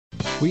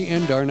We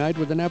end our night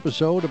with an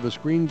episode of The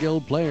Screen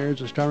Guild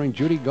Players starring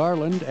Judy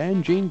Garland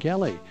and Gene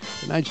Kelly.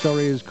 Tonight's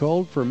story is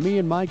called For Me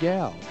and My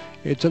Gal.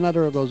 It's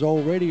another of those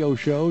old radio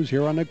shows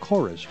here on the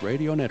Chorus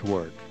Radio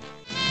Network.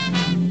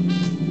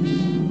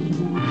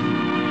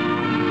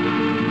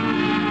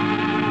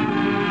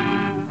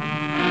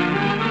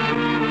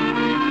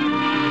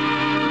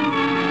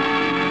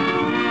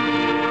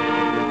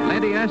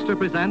 Lady Esther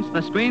presents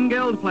The Screen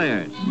Guild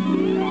Players.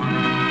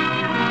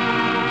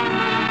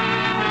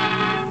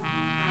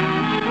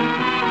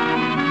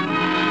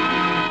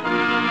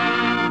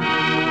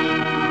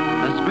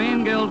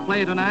 Guild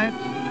play tonight,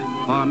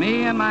 For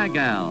Me and My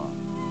Gal.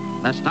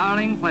 The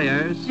starring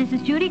players. This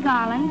is Judy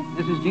Garland.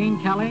 This is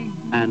Gene Kelly.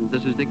 And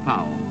this is Dick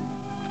Powell.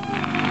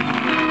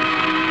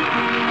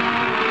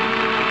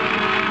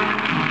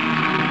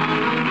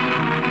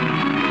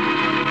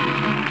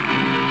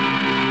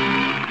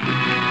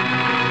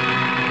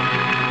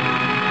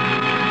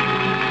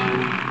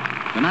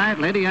 Tonight,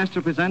 Lady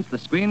Esther presents the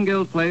Screen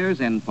Guild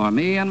Players in For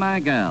Me and My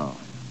Gal.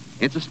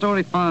 It's a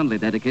story fondly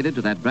dedicated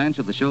to that branch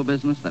of the show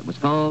business that was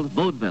called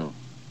vaudeville.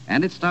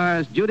 And it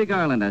stars Judy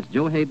Garland as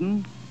Joe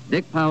Hayden,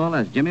 Dick Powell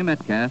as Jimmy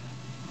Metcalf,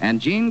 and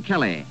Gene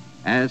Kelly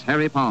as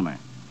Harry Palmer.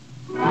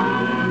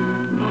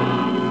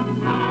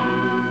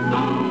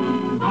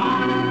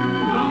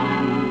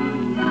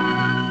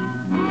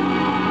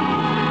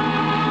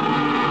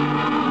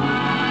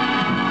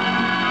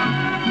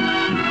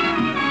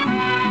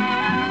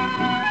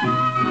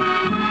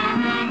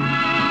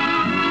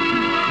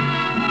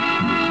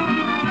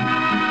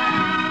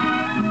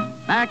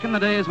 Back in the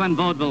days when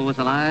vaudeville was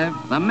alive,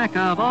 the mecca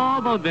of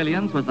all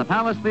vaudevillians was the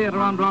Palace Theater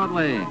on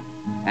Broadway.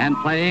 And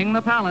playing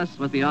the Palace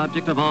was the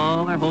object of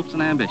all their hopes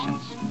and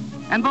ambitions.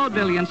 And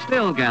vaudevillians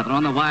still gather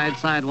on the wide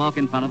sidewalk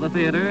in front of the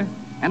theater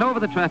and over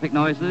the traffic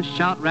noises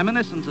shout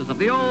reminiscences of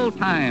the old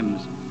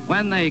times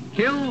when they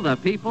killed the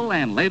people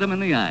and laid them in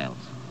the aisles.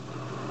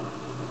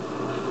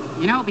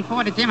 You know,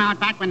 before the gym out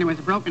back when there was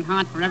a broken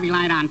heart for every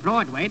light on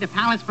Broadway, the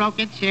Palace broke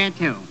its share,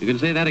 too. You can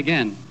say that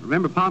again.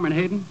 Remember Palmer and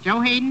Hayden?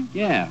 Joe Hayden?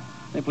 Yeah.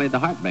 They played the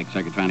Heartbreak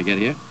Circuit trying to get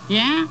here.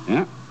 Yeah?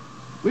 Yeah.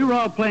 We were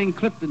all playing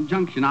Clifton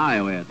Junction,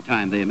 Iowa at the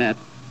time they met.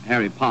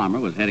 Harry Palmer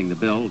was heading the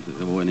bill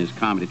in his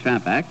comedy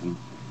tramp act, and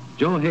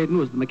Joe Hayden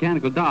was the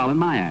mechanical doll in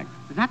my act.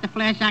 Was that the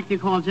flash act you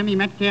called Jimmy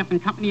Metcalf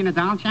and Company in a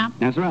doll shop?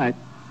 That's right.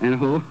 And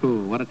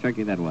what a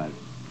turkey that was.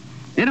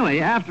 Anyway,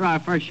 after our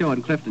first show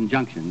in Clifton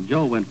Junction,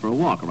 Joe went for a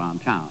walk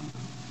around town.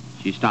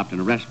 She stopped in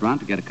a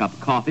restaurant to get a cup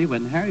of coffee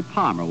when Harry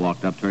Palmer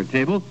walked up to her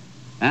table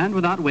and,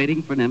 without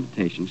waiting for an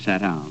invitation,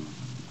 sat down.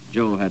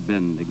 Joe had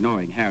been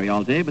ignoring Harry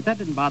all day, but that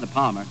didn't bother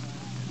Palmer.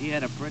 He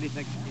had a pretty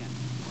thick skin.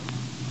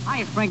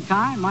 Hiya,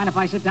 springtime. Mind if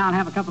I sit down and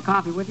have a cup of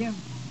coffee with you?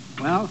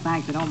 Well,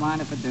 thanks. I don't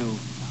mind if I do.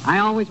 I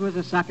always was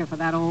a sucker for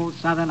that old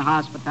Southern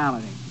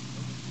hospitality.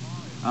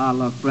 Oh,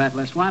 look,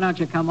 Breathless, why don't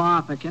you come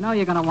off it? You know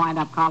you're going to wind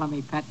up calling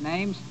me pet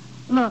names.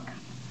 Look,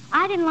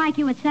 I didn't like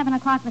you at 7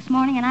 o'clock this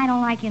morning, and I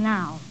don't like you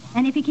now.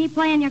 And if you keep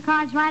playing your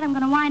cards right, I'm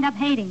going to wind up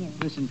hating you.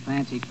 Listen,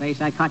 Fancy Face,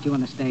 I caught you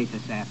on the stage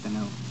this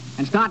afternoon.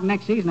 And starting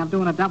next season, I'm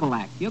doing a double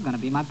act. You're going to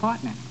be my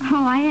partner.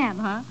 Oh, I am,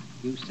 huh?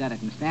 You said it.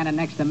 And standing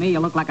next to me, you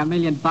look like $1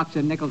 million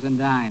in nickels and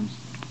dimes.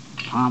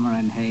 Palmer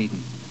and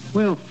Hayden.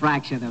 We'll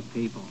fracture the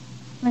people.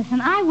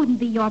 Listen, I wouldn't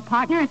be your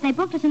partner if they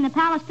booked us in the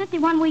Palace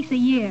 51 weeks a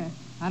year.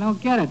 I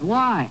don't get it.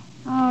 Why?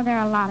 Oh, there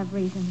are a lot of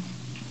reasons.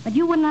 But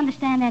you wouldn't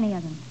understand any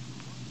of them.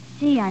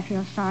 Gee, I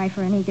feel sorry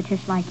for an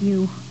egotist like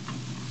you.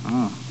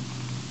 Oh.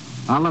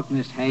 Oh, look,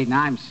 Miss Hayden,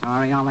 I'm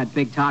sorry. All that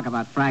big talk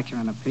about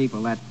fracturing the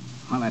people, that's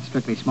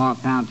strictly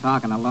small-town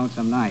talk on a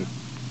lonesome night.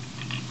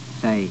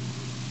 Say,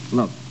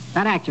 look,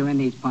 that act you're in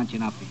needs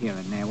punching up here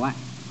and there. Why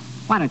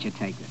don't you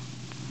take it?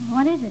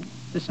 What is it?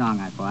 The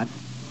song I bought.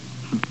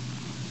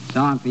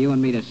 Song for you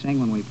and me to sing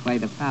when we play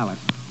the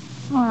Palace.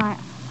 Well,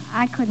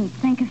 I couldn't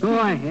think of... Go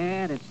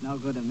ahead. It's no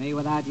good to me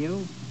without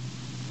you.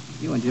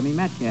 You and Jimmy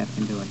Metcalf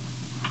can do it.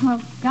 Well,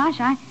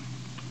 gosh, I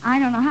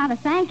don't know how to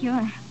thank you.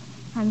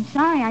 I'm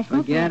sorry I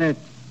spoke... Forget it.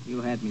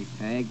 You had me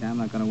pegged. I'm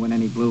not going to win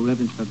any blue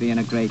ribbons for being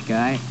a great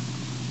guy.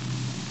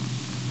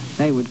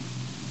 Say,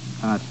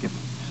 Skip.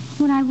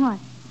 Would I what?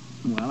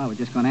 Well, I was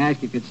just going to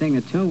ask you if you'd sing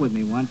a tune with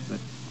me once, but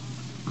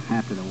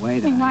after the way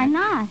that Well, why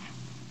not?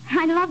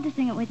 I'd love to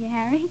sing it with you,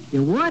 Harry.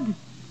 You would?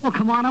 Well,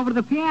 come on over to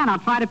the piano. I'll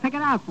try to pick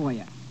it out for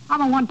you.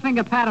 I'm a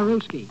one-finger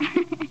Paderewski.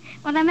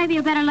 Well, then maybe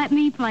you better let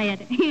me play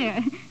it.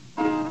 Here.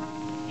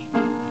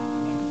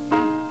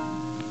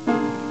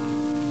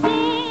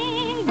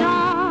 Ding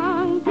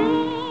dong,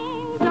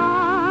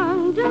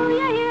 do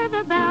you hear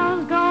the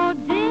bells go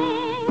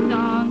ding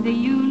dong? Do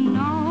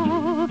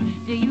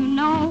you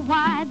know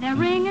why they're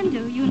ringing?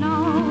 Do you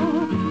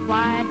know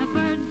why the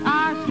birds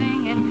are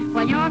singing?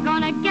 Well, you're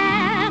gonna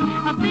get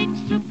a big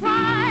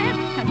surprise,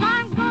 'cause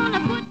I'm gonna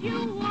put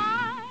you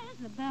wise.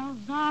 The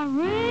bells are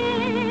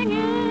ringing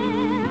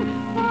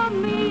for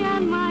me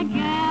and my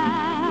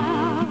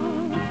gal.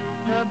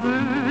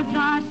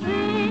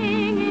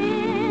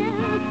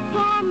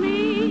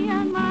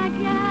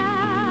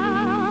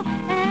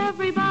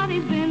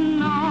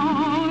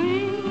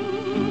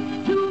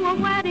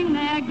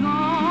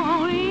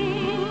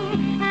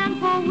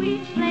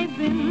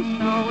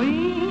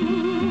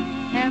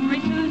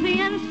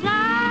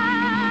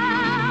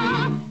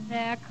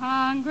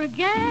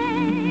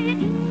 congregate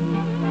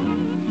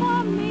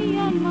for me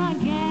and my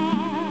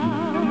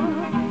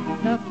gal.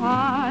 The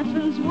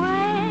parson's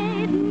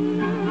waiting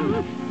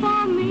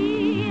for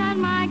me and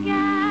my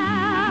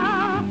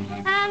gal.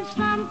 And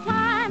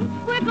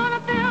sometime we're gonna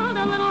build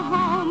a little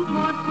home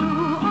for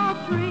 2 or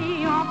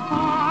 3 or 4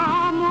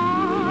 or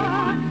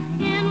more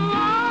in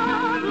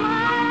Love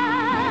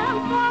Land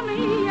for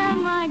me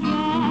and my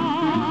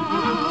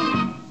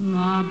gal.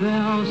 The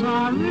bells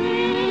are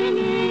ringing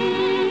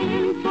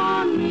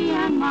for me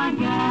and my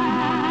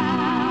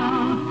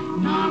gal.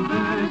 The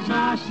birds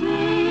are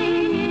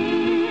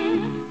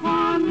singing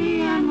for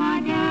me and my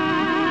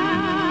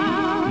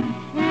gal.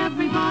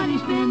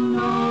 Everybody's been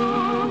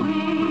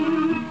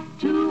going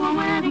to a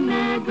wedding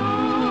they're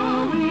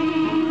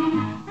going,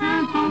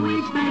 and for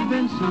weeks they've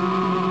been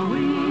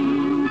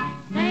sewing.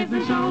 They've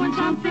been sewing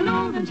something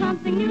old and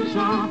something new,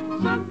 so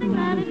something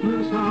that is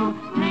new, so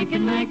make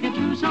it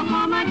true, so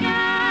for my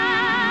gal.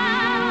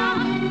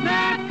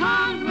 They're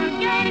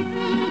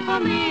congregating for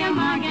me and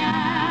my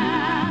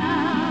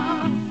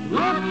gal.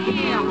 Look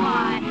here,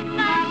 why,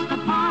 that's the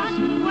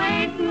parson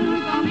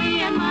waiting for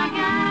me and my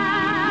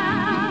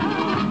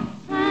gal.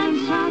 And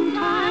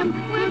sometime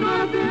we're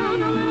gonna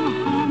build a little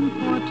home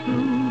for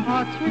 2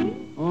 or 3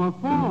 Or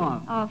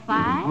 4. or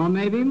 5. Or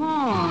maybe more.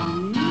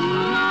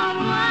 Love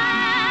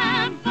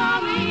Land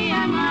for me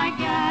and my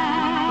gal.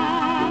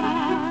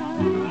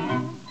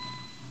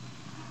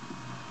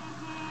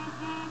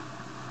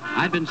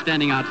 I'd been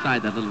standing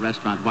outside that little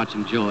restaurant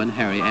watching Joe and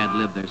Harry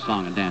ad-lib their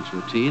song and dance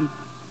routine,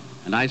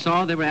 and I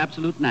saw they were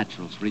absolute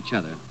naturals for each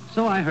other.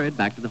 So I hurried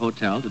back to the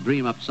hotel to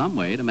dream up some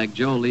way to make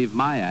Joe leave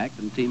my act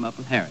and team up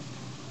with Harry.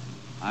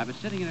 I was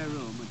sitting in her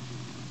room when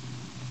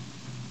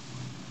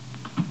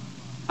she...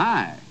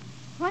 Hi.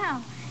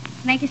 Well,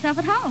 make yourself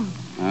at home.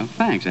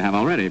 Thanks, I have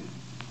already.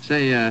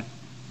 Say,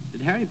 did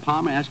Harry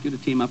Palmer ask you to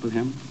team up with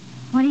him?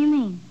 What do you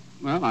mean?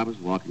 Well, I was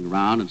walking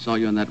around and saw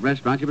you in that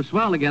restaurant. You were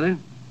swell together.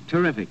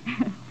 Terrific.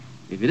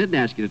 If he didn't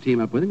ask you to team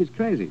up with him, he's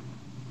crazy.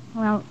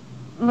 Well,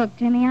 look,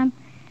 Jimmy, I'm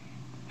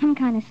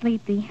kind of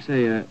sleepy.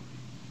 Say,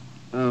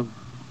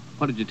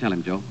 what did you tell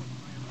him, Joe?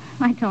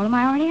 I told him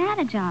I already had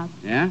a job.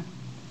 Yeah?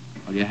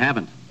 Well, you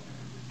haven't.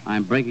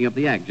 I'm breaking up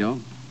the act, Joe.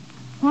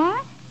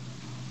 What?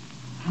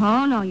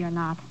 Oh, no, you're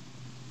not.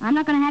 I'm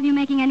not going to have you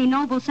making any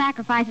noble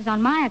sacrifices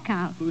on my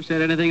account. Who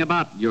said anything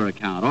about your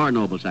account or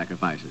noble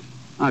sacrifices?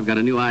 I've got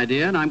a new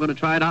idea, and I'm going to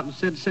try it out in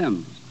Sid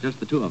Sims. Just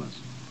the 2 of us.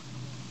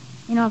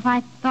 You know, if I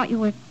thought you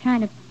were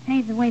trying to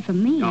pave the way for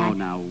me, Oh,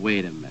 now,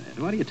 wait a minute.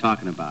 What are you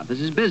talking about? This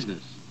is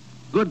business.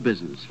 Good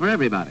business for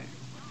everybody.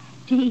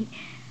 Gee,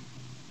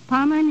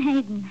 Palmer and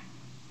Hayden.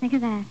 Think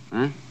of that.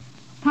 Huh?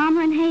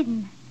 Palmer and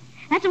Hayden.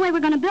 That's the way we're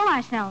going to bill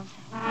ourselves.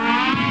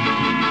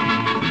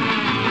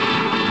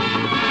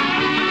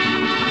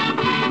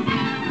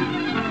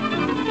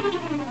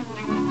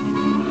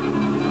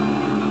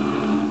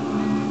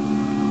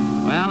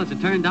 Well, as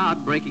it turned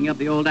out, breaking up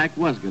the old act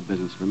was good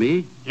business for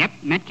me. Yep,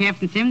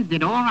 Metcalf and Sims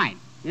did all right.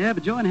 Yeah,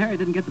 but Joe and Harry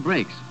didn't get the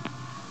breaks.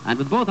 And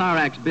with both our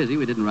acts busy,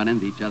 we didn't run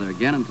into each other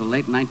again until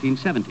late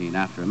 1917,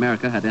 after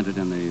America had entered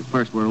in the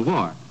First World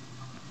War.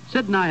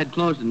 Sid and I had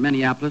closed in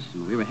Minneapolis,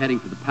 and we were heading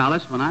for the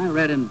Palace when I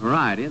read in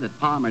Variety that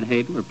Palmer and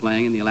Hayden were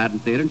playing in the Aladdin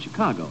Theater in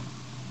Chicago.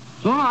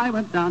 So I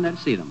went down there to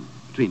see them,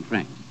 between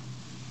friends.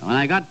 And when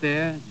I got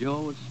there,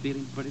 Joe was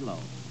feeling pretty low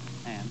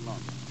and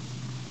lonely.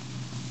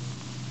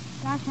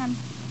 Gosh, I'm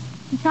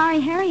sorry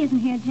Harry isn't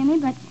here, Jimmy,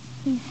 but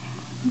he's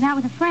out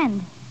with a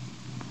friend.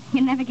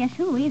 You'd never guess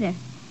who, either.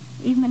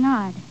 Eve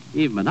Menard.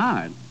 Eve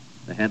Menard,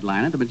 the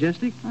headliner at the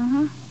Majestic?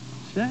 Uh-huh.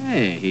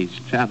 Say, he's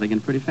traveling in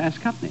pretty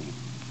fast company.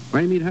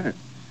 Where'd you meet her?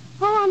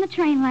 Oh, on the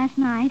train last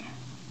night.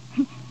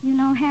 You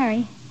know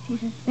Harry.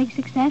 She's a big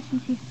success,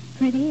 and she's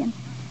pretty, and,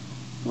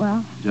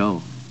 well...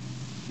 Joe,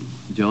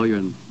 you're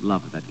in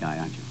love with that guy,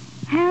 aren't you?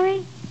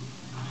 Harry?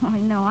 Oh,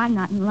 no, I'm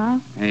not in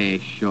love. Hey,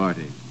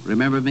 Shorty.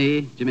 Remember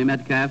me, Jimmy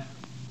Metcalf?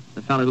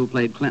 The fellow who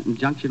played Clinton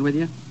Junction with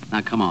you?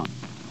 Now, come on.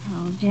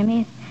 Oh,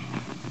 Jimmy,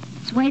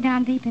 it's way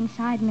down deep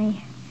inside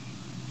me.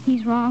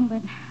 He's wrong,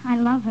 but I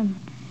love him.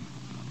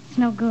 It's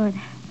no good.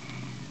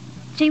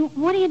 Gee,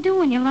 what do you do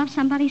when you love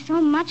somebody so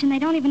much and they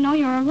don't even know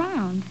you're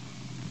around?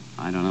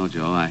 I don't know,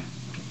 Joe. I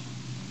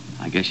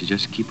guess you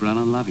just keep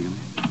running loving him.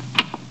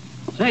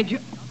 Say,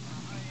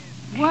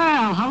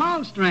 Well,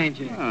 hello,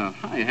 stranger. Oh,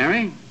 hi,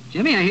 Harry.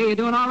 Jimmy, I hear you're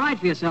doing all right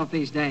for yourself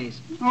these days.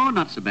 Oh,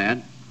 not so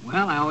bad.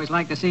 Well, I always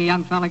like to see a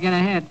young fella get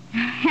ahead.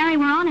 Harry,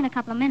 we're on in a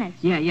couple of minutes.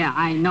 Yeah,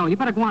 I know. You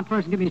better go on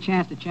first and give me a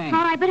chance to change.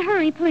 All right, but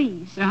hurry,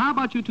 please. Say, how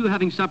about you two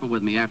having supper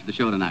with me after the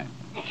show tonight?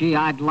 Gee,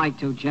 I'd like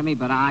to, Jimmy,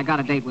 but I got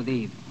a date with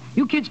Eve.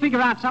 You kids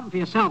figure out something for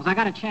yourselves. I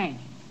got to change.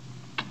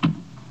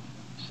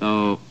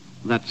 So,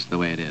 that's the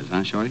way it is,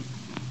 huh, Shorty?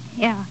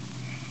 Yeah.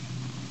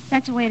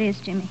 That's the way it is,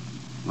 Jimmy.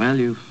 Well,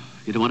 you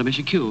don't want to miss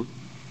your cue.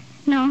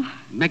 No.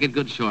 Make it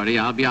good, Shorty.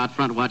 I'll be out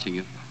front watching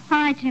you. All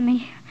right,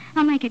 Jimmy.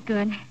 I'll make it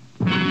good.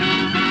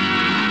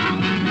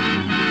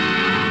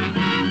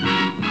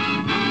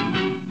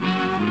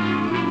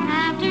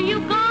 After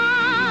you've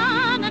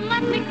gone and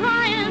left me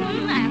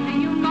crying, after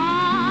you've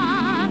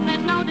gone,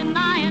 there's no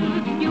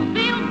denying you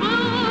feel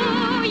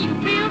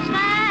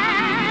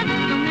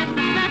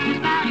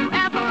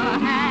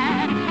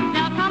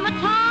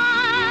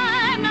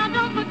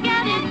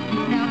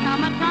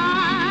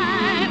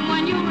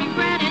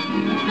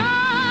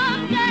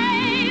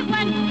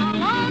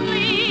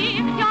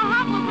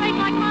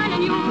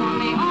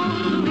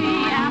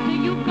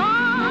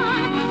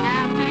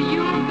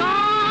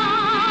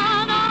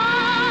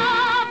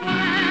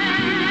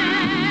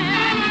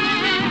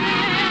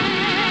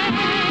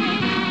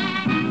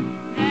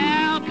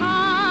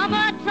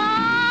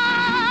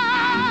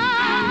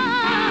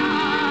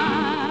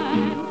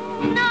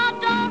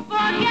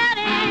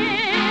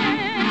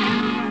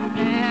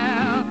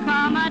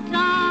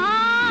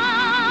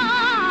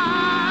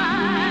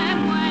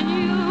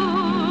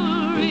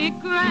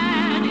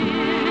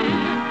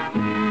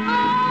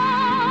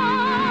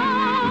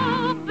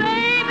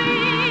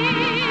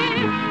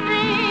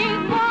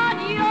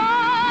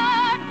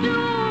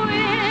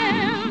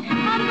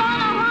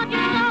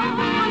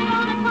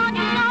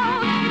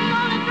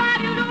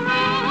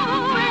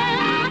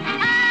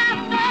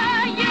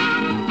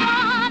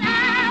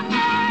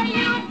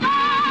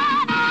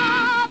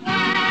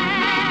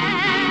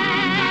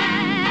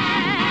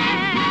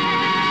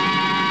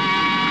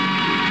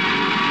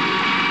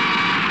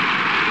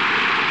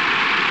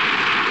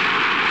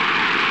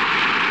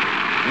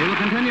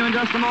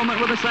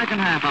moment with the second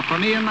half of For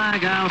Me and My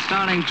Gal,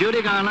 starring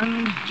Judy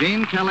Garland,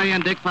 Gene Kelly,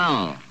 and Dick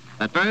Powell.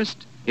 But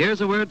first,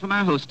 here's a word from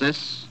our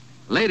hostess,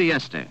 Lady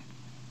Esther.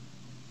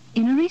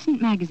 In a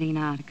recent magazine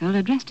article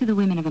addressed to the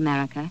women of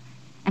America,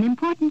 an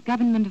important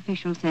government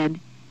official said,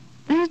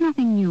 "There's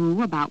nothing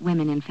new about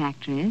women in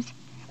factories,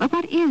 but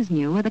what is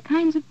new are the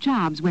kinds of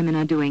jobs women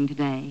are doing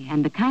today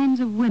and the kinds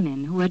of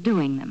women who are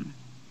doing them."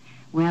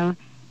 Well,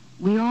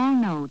 we all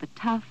know the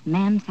tough,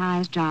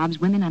 man-sized jobs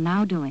women are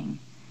now doing.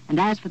 And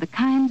as for the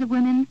kinds of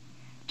women,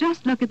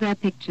 just look at their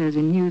pictures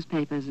in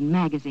newspapers and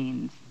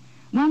magazines.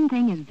 One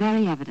thing is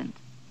very evident.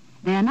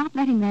 They are not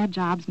letting their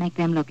jobs make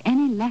them look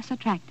any less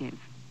attractive.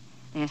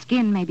 Their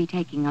skin may be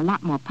taking a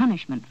lot more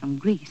punishment from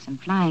grease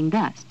and flying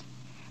dust,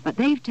 but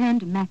they've turned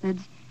to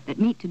methods that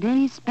meet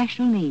today's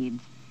special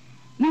needs.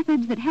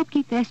 Methods that help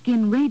keep their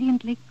skin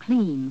radiantly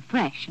clean,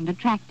 fresh, and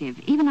attractive,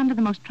 even under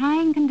the most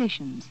trying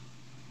conditions.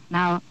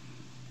 Now,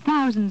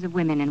 thousands of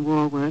women in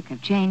war work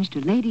have changed to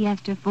Lady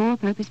Esther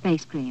Full-Purpose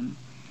Face Cream,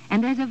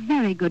 and there's a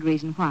very good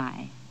reason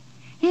why.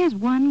 Here's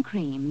one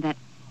cream that,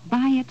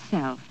 by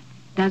itself,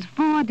 does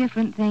 4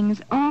 different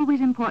things always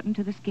important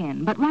to the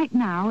skin, but right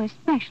now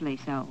especially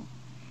so.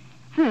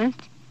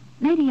 First,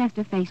 Lady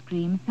Esther Face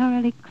Cream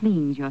thoroughly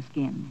cleans your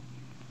skin,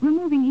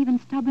 removing even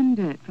stubborn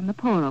dirt from the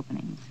pore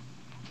openings.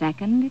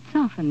 Second, it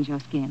softens your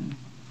skin,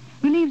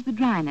 relieves the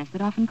dryness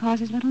that often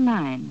causes little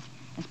lines,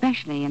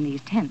 especially in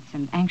these tense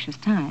and anxious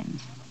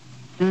times.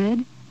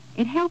 Third,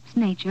 it helps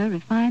nature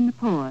refine the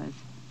pores.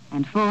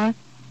 And fourth,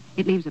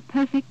 it leaves a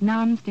perfect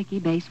non-sticky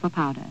base for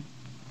powder.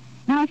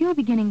 Now, if you're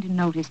beginning to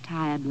notice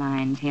tired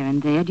lines here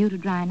and there due to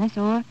dryness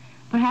or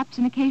perhaps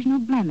an occasional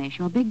blemish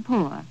or big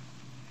pore,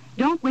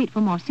 don't wait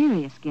for more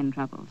serious skin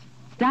troubles.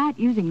 Start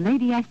using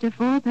Lady Esther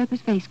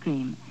Full-Purpose Face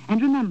Cream.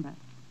 And remember,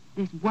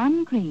 this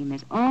one cream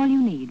is all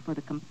you need for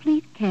the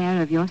complete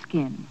care of your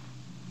skin.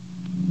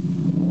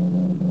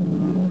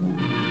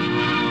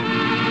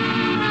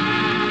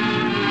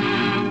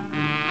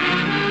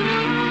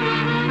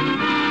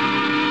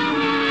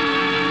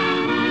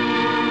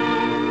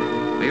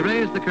 We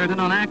raise the curtain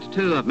on Act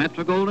 2 of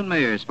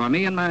Metro-Goldwyn-Mayer's For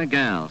Me and My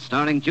Gal,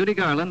 starring Judy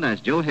Garland as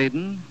Joe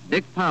Hayden,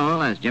 Dick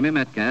Powell as Jimmy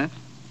Metcalf,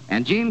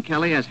 and Gene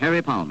Kelly as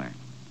Harry Palmer.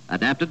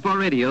 Adapted for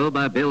radio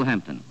by Bill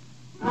Hampton.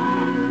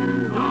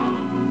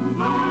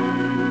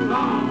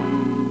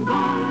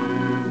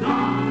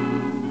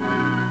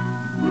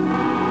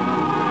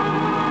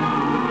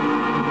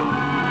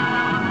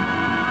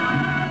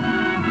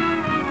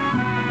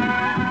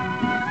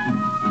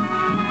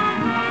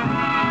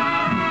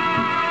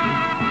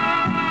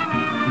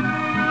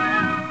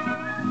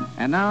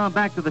 And now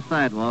back to the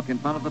sidewalk in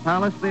front of the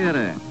Palace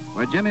Theater,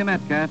 where Jimmy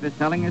Metcalf is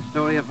telling his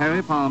story of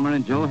Harry Palmer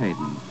and Joe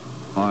Hayden.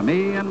 For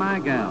Me and My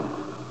Gal.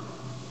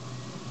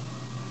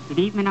 Did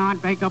Eve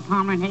Menard break up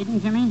Palmer and Hayden,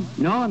 Jimmy?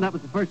 No, and that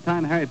was the first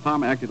time Harry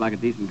Palmer acted like a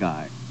decent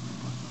guy.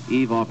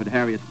 Eve offered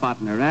Harry a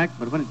spot in her act,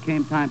 but when it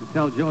came time to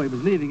tell Joe he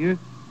was leaving her,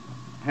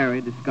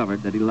 Harry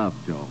discovered that he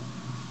loved Joe.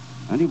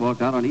 And he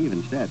walked out on Eve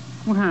instead.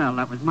 Well,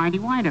 that was mighty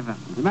white of her.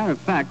 As a matter of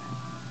fact,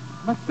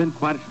 it must have been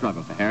quite a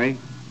struggle for Harry.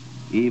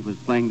 Eve was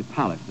playing the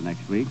Palace the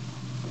next week.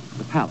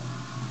 The Palace.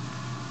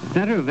 The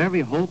center of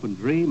every hope and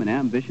dream and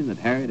ambition that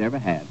Harry had ever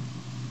had.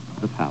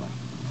 The Palace.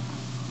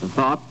 The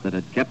thought that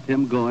had kept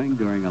him going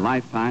during a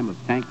lifetime of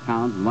tank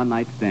towns and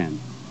one-night stands.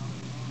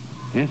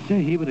 Yes, sir,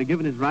 he would have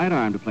given his right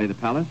arm to play the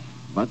Palace,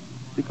 but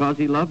because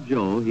he loved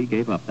Joe, he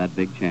gave up that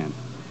big chance.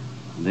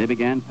 And they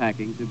began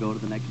packing to go to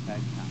the next pack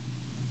town.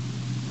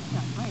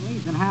 Train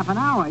leaves in half an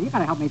hour. You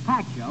gotta help me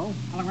pack, Joe.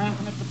 Telegram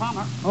from Mr.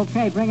 Palmer.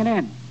 Okay, bring it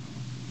in.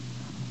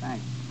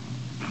 Thanks.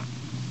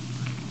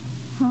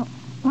 Well,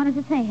 what does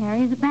it say,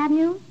 Harry? Is it bad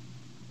news?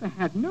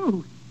 Bad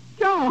news.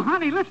 Joe,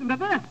 honey, listen to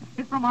this.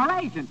 It's from our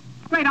agent.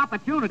 Great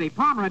opportunity.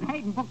 Palmer and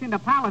Hayden booked into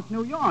Palace,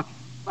 New York.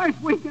 First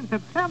week in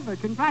September.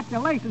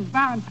 Congratulations,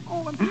 Baron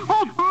Poland.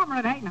 Oh, Palmer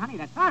and Hayden, honey,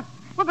 that's us.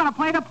 We're going to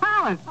play the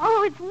Palace.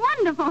 Oh, it's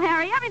wonderful,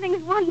 Harry.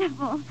 Everything's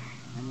wonderful.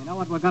 And you know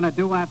what we're gonna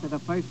do after the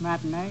first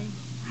matinee?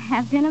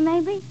 Have dinner,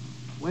 maybe?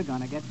 We're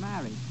gonna get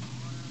married.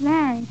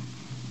 Married.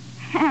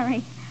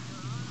 Harry.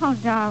 Oh,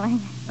 darling.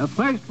 The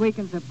first week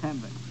in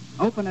September.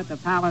 Open at the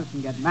Palace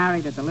and get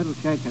married at the little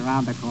church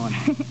around the corner.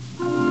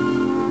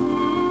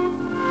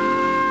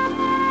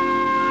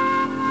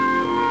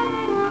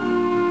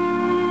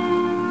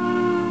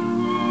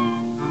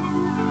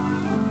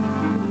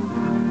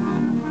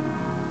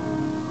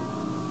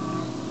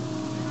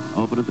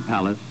 Open at the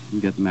Palace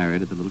and get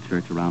married at the little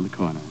church around the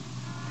corner.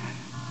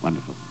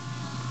 Wonderful.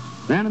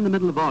 Then in the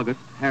middle of August,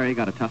 Harry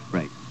got a tough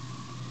break.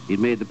 He'd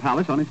made the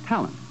Palace on his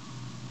talent.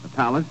 The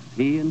Palace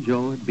he and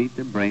Joe had beat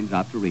their brains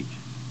out to reach.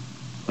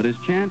 But his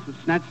chance was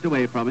snatched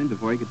away from him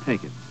before he could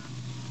take it.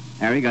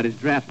 Harry got his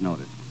draft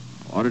notice,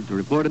 ordered to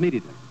report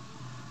immediately.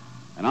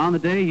 And on the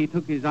day he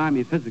took his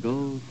Army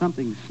physical,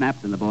 something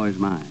snapped in the boy's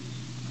mind.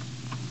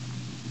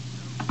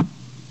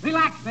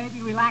 Relax,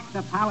 baby, relax.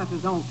 The Palace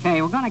is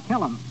okay. We're gonna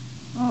kill him.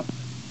 Well,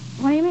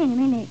 what do you mean? You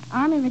mean the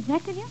Army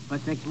rejected you? For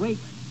 6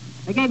 weeks.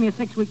 They gave me a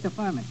 6-week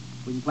deferment.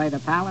 We can play the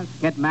Palace,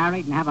 get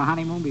married, and have a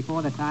honeymoon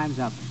before the time's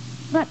up.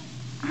 But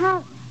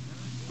how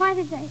Why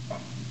did they...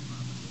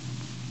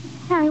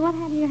 Harry, what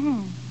happened to your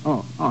hand?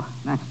 Oh,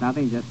 that's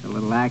nothing. Just a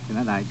little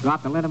accident. I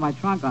dropped the lid of my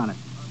trunk on it.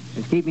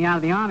 Just keep me out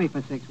of the Army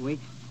for 6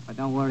 weeks. But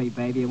don't worry,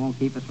 baby. It won't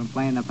keep us from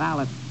playing the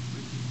Palace.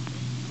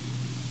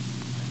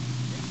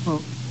 Well,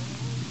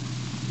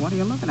 what are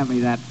you looking at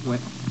me that way?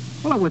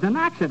 Well, it was an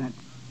accident.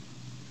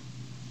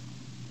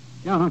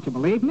 Joe, don't you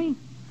believe me?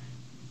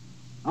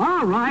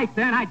 All right,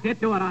 then. I did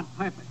do it on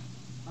purpose.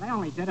 But I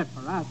only did it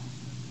for us.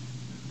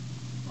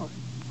 Well,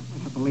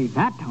 you believe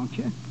that, don't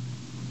you?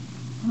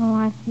 Oh,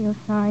 I feel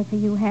sorry for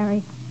you,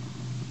 Harry.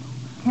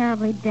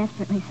 Terribly,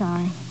 desperately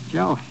sorry.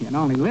 Joe, if you'd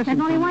only listen There's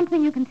to only me. one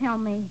thing you can tell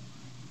me.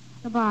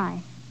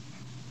 Goodbye.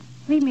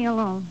 Leave me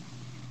alone.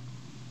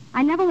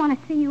 I never want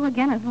to see you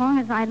again as long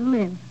as I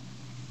live.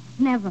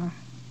 Never.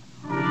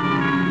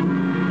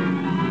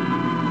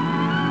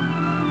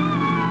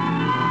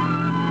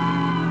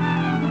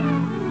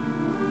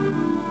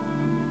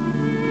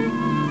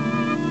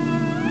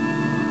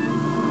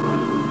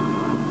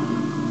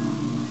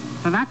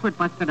 So that's what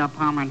busted up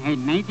Palmer and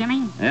Hayden, eh,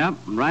 Jimmy?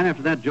 Yep, and right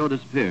after that, Joe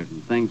disappeared,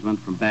 and things went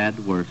from bad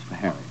to worse for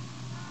Harry.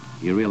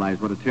 He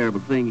realized what a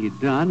terrible thing he'd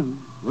done,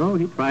 and, well,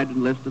 he tried to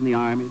enlist in the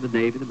Army, the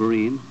Navy, the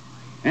Marines,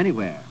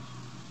 anywhere.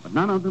 But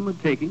none of them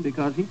would take him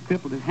because he'd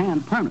crippled his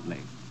hand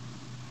permanently.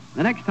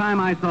 The next time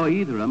I saw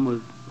either of them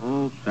was,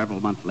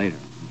 several months later,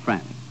 in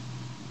France.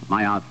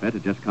 My outfit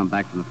had just come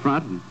back from the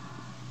front, and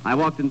I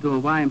walked into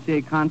a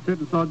YMCA concert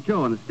and saw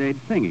Joe on the stage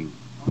singing.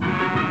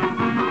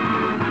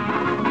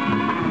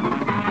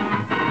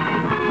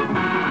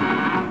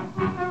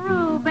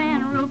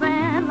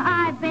 Reuben,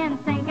 I've been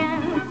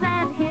thinking,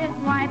 said his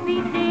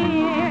wifey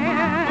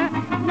dear.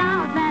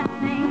 Now that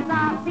things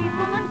are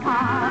peaceful and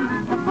calm,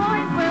 the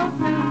boys will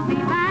soon be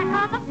back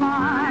on the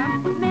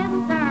farm.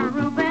 Mr.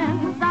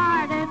 Reuben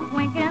started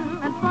winking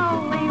and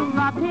slowly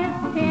rubbed his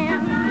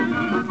chin.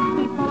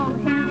 He pulled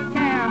his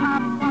chair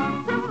up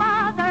close to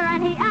Mother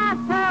and he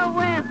asked her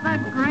with a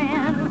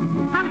grin,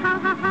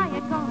 how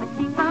you gonna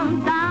keep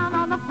them down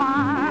on the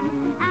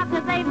farm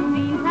after they've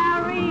seen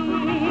Paris?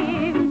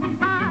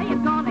 How you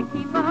gonna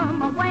keep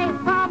them away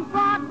from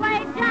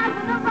Broadway,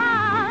 jazzing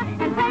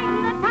around and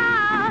painting the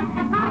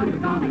town? How you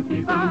gonna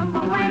keep them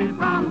away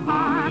from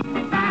Harm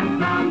and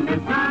from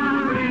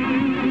Missouri?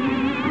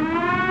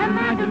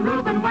 Imagine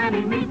Reuben when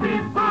he meets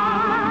his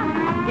boss.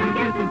 He'll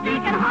kiss his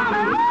cheek and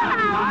holler,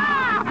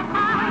 "Wow!"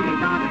 How you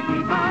gonna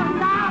keep them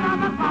down on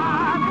the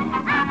farm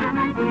after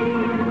they see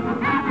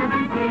Paris?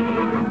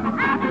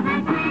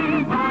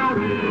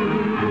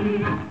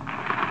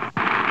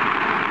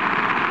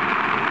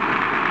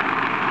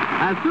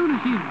 As soon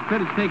as she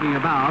finished taking her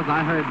bows,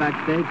 I hurried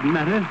backstage and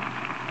met her,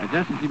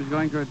 just as she was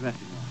going to her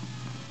dressing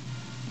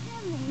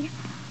room. Jimmy.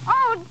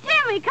 Oh,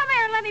 Jimmy, come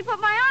here and let me put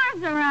my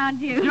arms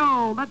around you.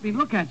 Joe, let me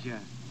look at you.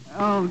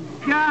 Oh,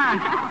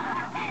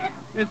 gosh.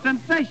 It's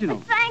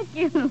sensational. Thank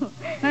you.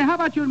 Hey, how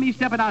about you and me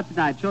stepping out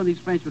tonight, showing these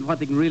Frenchmen what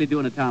they can really do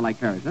in a town like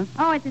Paris, huh?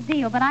 Oh, it's a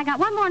deal, but I got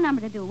one more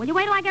number to do. Will you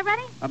wait till I get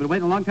ready? I've been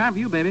waiting a long time for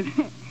you, baby.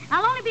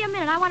 I'll only be a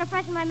minute. I want to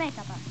freshen my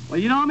makeup up. Well,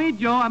 you know me,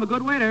 Joe. I'm a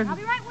good waiter. I'll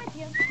be right with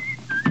you.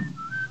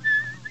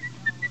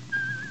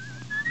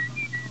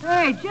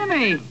 Hey,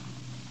 Jimmy!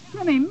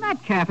 Jimmy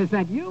Metcalf, is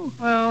that you?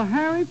 Well,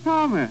 Harry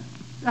Palmer.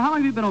 How long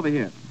have you been over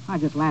here? I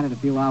just landed a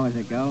few hours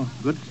ago.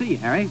 Good to see you,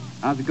 Harry.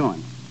 How's it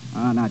going?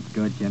 Oh, not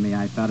good, Jimmy.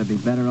 I thought it'd be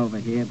better over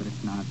here, but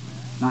it's not.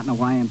 Not in a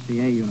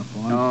YMCA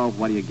uniform. Oh,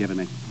 what are you giving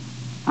me?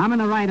 I'm in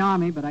the right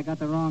army, but I got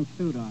the wrong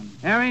suit on.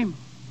 Harry,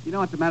 you know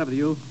what's the matter with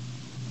you?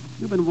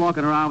 You've been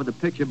walking around with a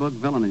picture book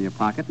villain in your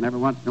pocket, and every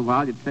once in a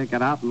while you take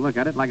it out and look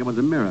at it like it was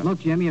a mirror. Look,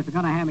 Jimmy, if you're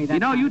going to hand me that... You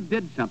know, you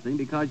did something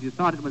because you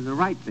thought it was the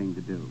right thing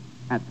to do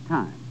at the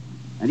time.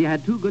 And you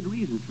had two good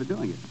reasons for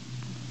doing it.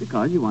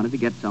 Because you wanted to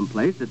get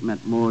someplace that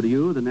meant more to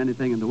you than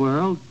anything in the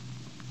world,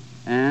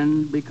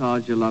 and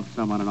because you loved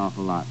someone an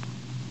awful lot.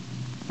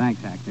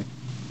 Thanks, Actor.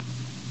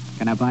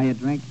 Can I buy you a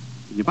drink?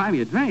 Can you buy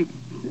me a drink?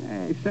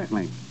 Hey,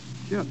 certainly.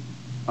 Sure.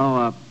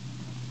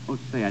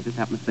 Say, I just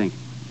happened to think.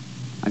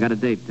 I got a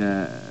date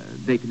to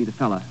meet a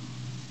fella.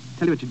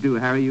 Tell you what you do,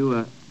 Harry.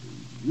 You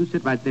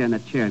sit right there in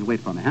that chair and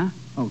wait for me, huh?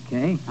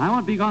 Okay. I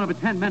won't be gone over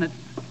 10 minutes.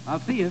 I'll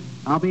see you.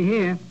 I'll be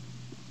here.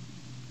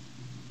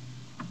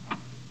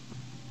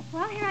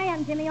 Well, here I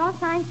am, Jimmy, all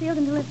signed, sealed,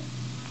 and delivered.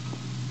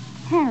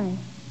 Harry,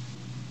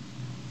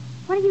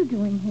 what are you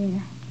doing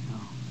here?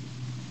 Oh.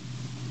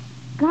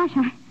 Gosh,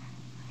 I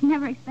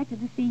never expected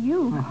to see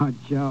you. Oh,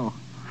 Joe.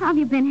 How have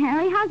you been,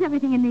 Harry? How's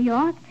everything in New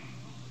York?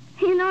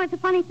 You know, it's a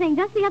funny thing.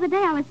 Just the other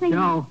day I was thinking...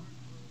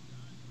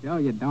 Joe,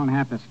 you don't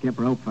have to skip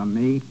rope from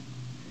me.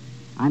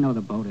 I know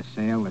the boat has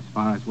sailed as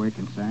far as we're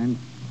concerned.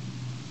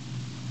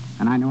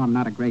 And I know I'm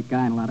not a great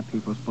guy in a lot of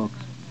people's books.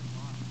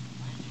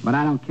 But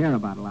I don't care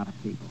about a lot of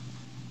people.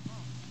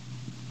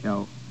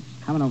 Joe,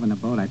 coming over in the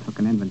boat, I took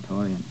an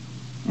inventory, and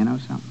you know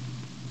something?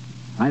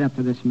 Right up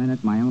to this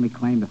minute, my only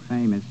claim to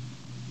fame is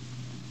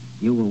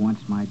you were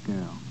once my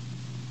girl.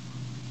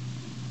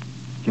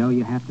 Joe,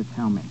 you have to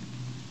tell me.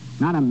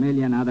 Not a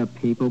million other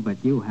people,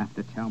 but you have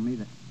to tell me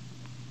that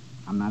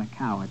I'm not a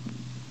coward,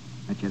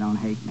 that you don't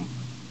hate me.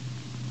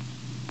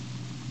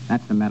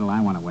 That's the medal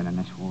I want to win in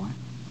this war.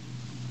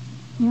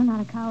 You're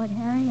not a coward,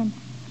 Harry, and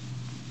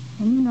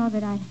you know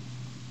that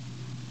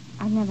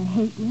I'd never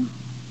hate you.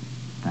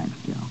 Thanks,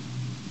 Joe.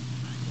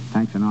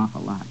 Thanks an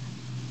awful lot.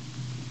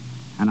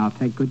 And I'll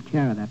take good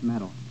care of that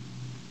medal.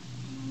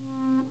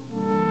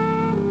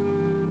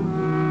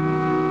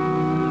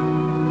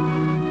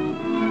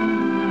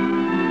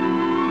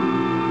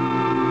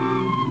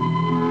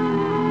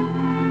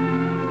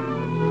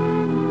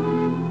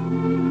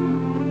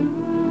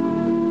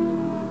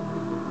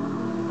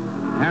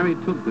 Harry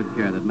took good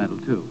care of that medal,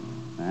 too.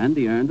 And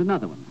he earned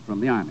another one from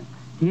the Army.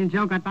 He and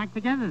Joe got back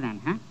together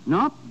then, huh?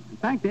 Nope. In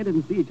fact, they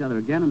didn't see each other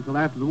again until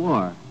after the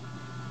war.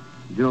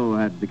 Joe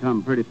had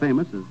become pretty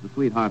famous as the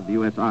sweetheart of the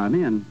U.S.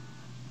 Army, and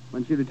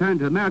when she returned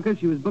to America,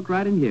 she was booked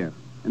right in here,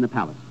 in the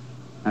palace,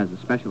 as a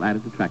special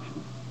added attraction.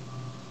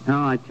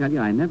 Oh, I tell you,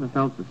 I never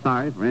felt so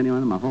sorry for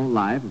anyone in my whole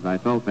life as I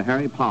felt for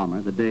Harry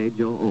Palmer the day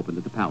Joe opened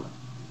at the palace.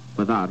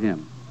 Without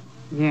him.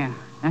 Yeah,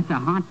 that's a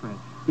heartbreak.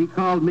 He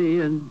called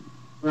me and,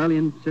 well, he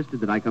insisted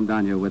that I come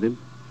down here with him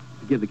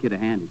to give the kid a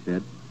hand, he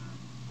said.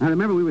 I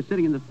remember we were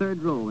sitting in the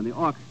third row when the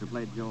orchestra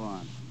played Joe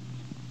on.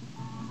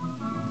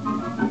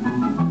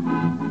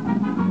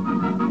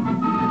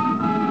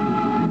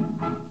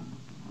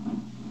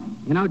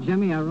 You know,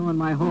 Jimmy, I ruined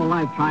my whole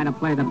life trying to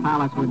play the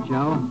palace with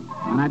Joe,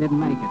 and I didn't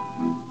make it.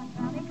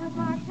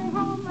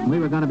 We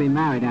were going to be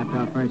married after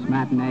our first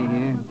matinee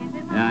here.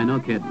 Yeah, I know,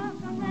 kid.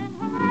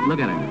 Look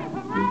at her.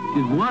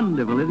 She's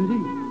wonderful, isn't she?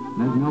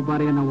 There's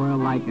nobody in the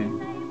world like her.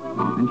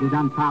 And she's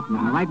on top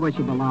now, right where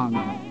she belongs.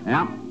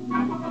 Yeah.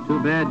 Too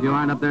bad you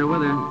aren't up there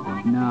with her.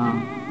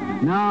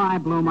 No, I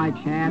blew my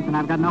chance, and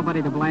I've got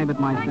nobody to blame but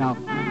myself.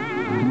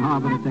 Oh,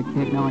 but it's a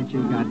kick knowing she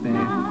got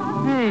there.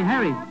 Hey,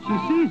 Harry, she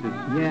sees us.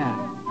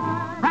 Yeah.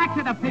 Back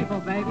to the people,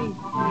 baby.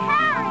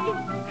 Harry!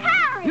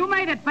 Harry! You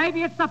made it,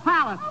 baby. It's the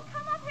palace. Oh,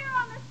 come up here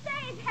on the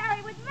stage,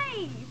 Harry, with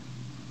me.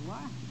 What?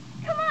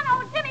 Come on,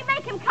 old Jimmy,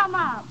 make him come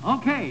up.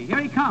 Okay, here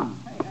he comes.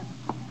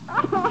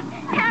 Oh,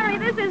 Harry,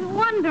 this is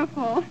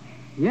wonderful.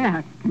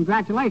 Yeah,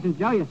 congratulations,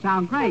 Joe. You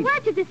sound great.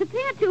 Where'd you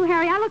disappear to,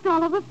 Harry? I looked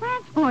all over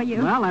France for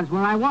you. Well, that's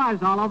where I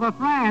was, all over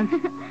France.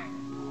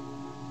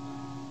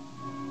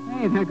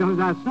 Hey, there goes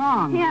our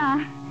song.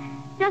 Yeah,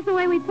 just the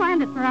way we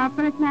planned it for our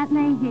first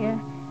matinee here.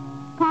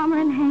 Palmer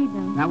and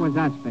Hayden. That was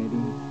us,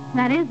 baby.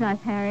 That is us,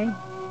 Harry.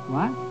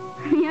 What?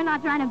 You're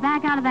not trying to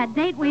back out of that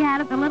date we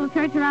had at the little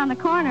church around the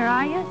corner,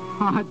 are you?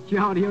 Oh,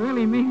 Joe, do you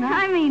really mean that?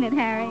 I mean it,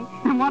 Harry.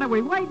 And what are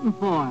we waiting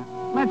for?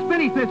 Let's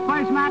finish this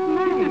first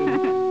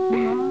matinee.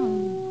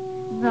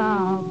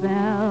 The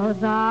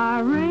bells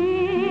are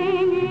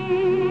ringing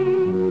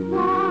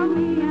for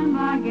me and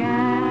my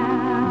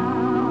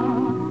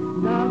gal.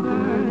 The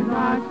birds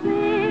are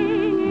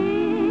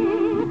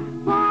singing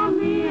for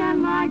me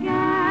and my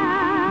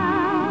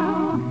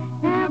gal.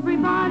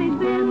 Everybody's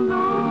been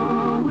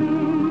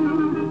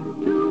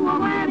going to a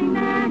wedding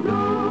they're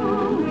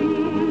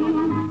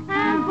going,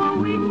 and for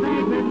weeks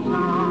they've been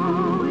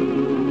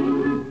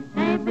sewing.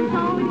 They've been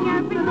sewing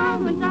every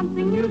moment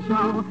something new,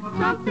 so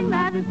something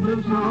that is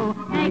blue, so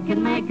they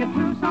can make it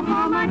through. So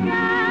for my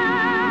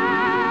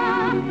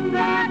gal,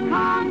 they're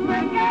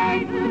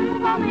congregating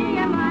for me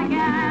and my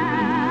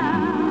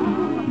gal.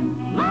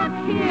 Look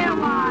here,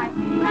 wife,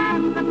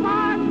 that's the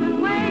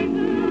parson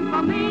waiting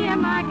for me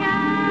and my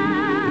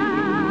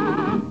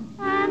gal.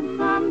 And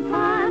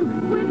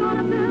sometime we're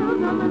gonna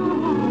build a little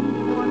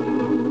home for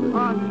 2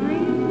 or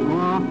 3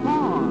 Or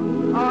 4.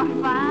 or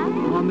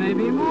 5 Or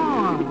maybe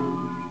more.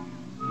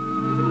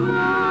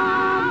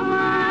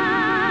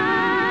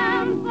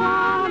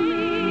 for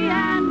me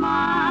and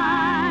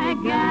my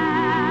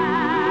gal.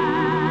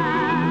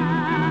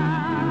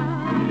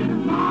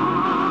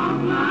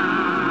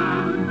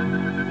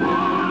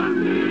 For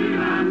me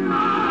and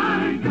my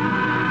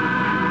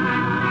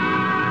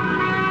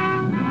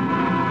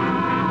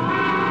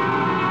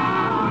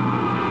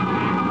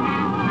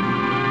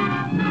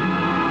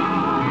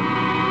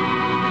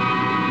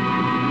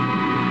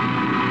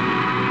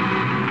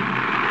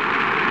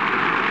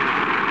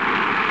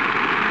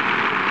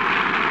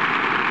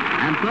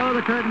And so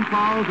the curtain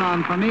falls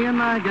on For Me and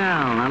My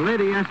Gal, a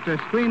Lady Esther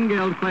Screen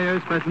Guild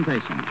Players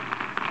presentation.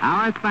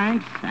 Our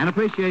thanks and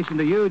appreciation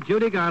to you,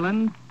 Judy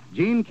Garland,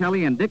 Gene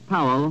Kelly, and Dick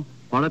Powell,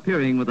 for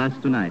appearing with us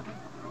tonight.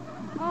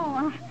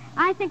 Oh,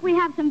 I think we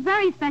have some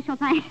very special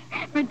thanks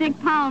for Dick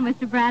Powell,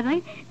 Mr.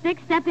 Bradley. Dick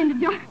stepped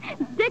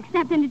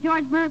into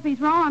George Murphy's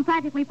role on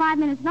practically 5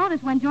 minutes'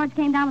 notice when George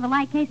came down with a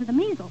light case of the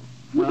measles.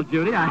 Well,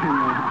 Judy,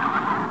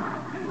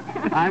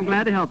 I'm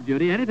glad to help,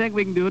 Judy. Anything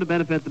we can do to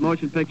benefit the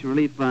Motion Picture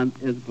Relief Fund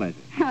is a pleasure.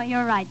 Oh,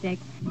 you're right, Dick.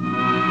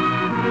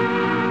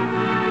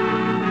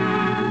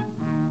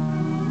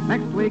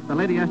 Next week, the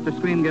Lady Esther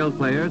Screen Guild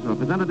Players will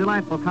present a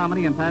delightful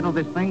comedy entitled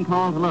This Thing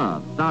Called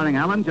Love, starring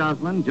Alan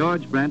Joslin,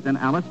 George Brent, and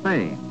Alice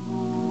Faye.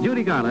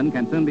 Judy Garland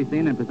can soon be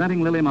seen in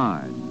Presenting Lily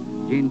Mars.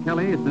 Gene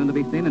Kelly is soon to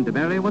be seen in To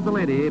Bury Was a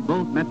Lady,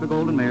 both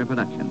Metro-Goldwyn-Mayer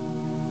productions.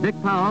 Dick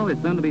Powell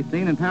is soon to be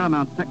seen in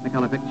Paramount's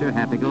Technicolor picture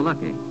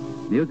Happy-Go-Lucky.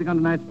 Music on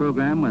tonight's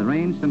program was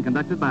arranged and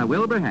conducted by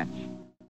Wilbur Hatch.